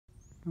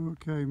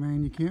Okay,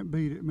 man, you can't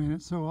beat it, man.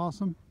 It's so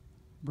awesome.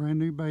 Brand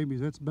new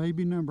babies. That's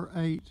baby number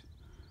 8,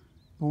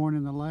 born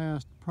in the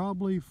last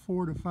probably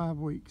 4 to 5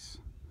 weeks.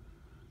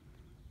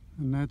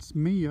 And that's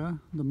Mia,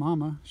 the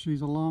mama.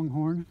 She's a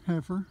Longhorn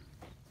heifer.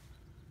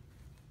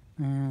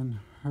 And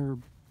her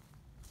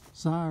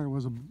sire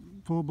was a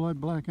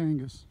full-blood black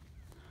Angus,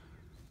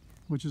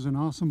 which is an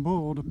awesome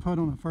bull to put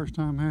on a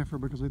first-time heifer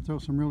because they throw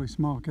some really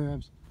small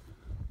calves.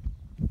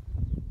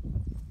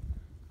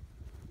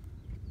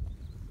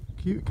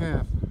 Cute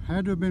calf.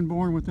 Had to have been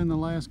born within the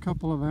last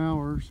couple of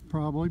hours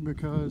probably,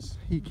 because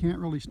he can't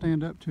really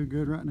stand up too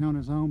good right now on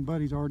his own,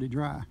 but he's already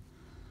dry.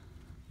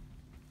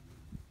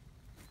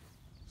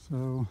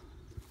 So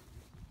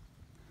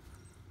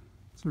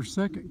it's her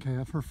second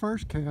calf. Her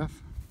first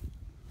calf,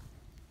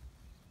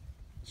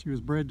 she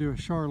was bred to a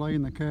Charolais,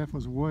 and the calf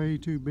was way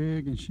too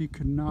big and she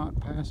could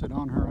not pass it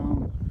on her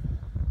own.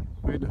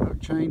 We had to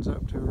hook chains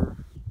up to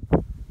her,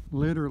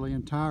 literally,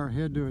 and tie her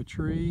head to a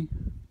tree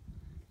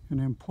and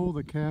then pull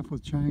the calf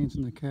with chains,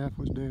 and the calf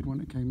was dead when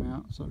it came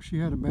out. So she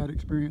had a bad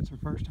experience her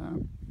first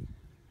time,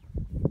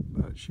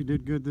 but she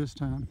did good this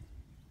time,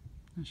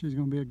 and she's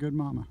going to be a good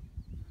mama.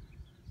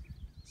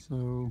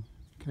 So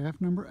calf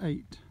number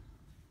 8.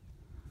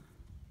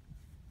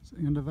 It's the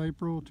end of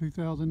April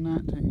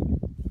 2019.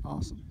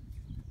 Awesome.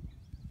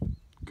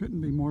 Couldn't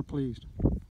be more pleased.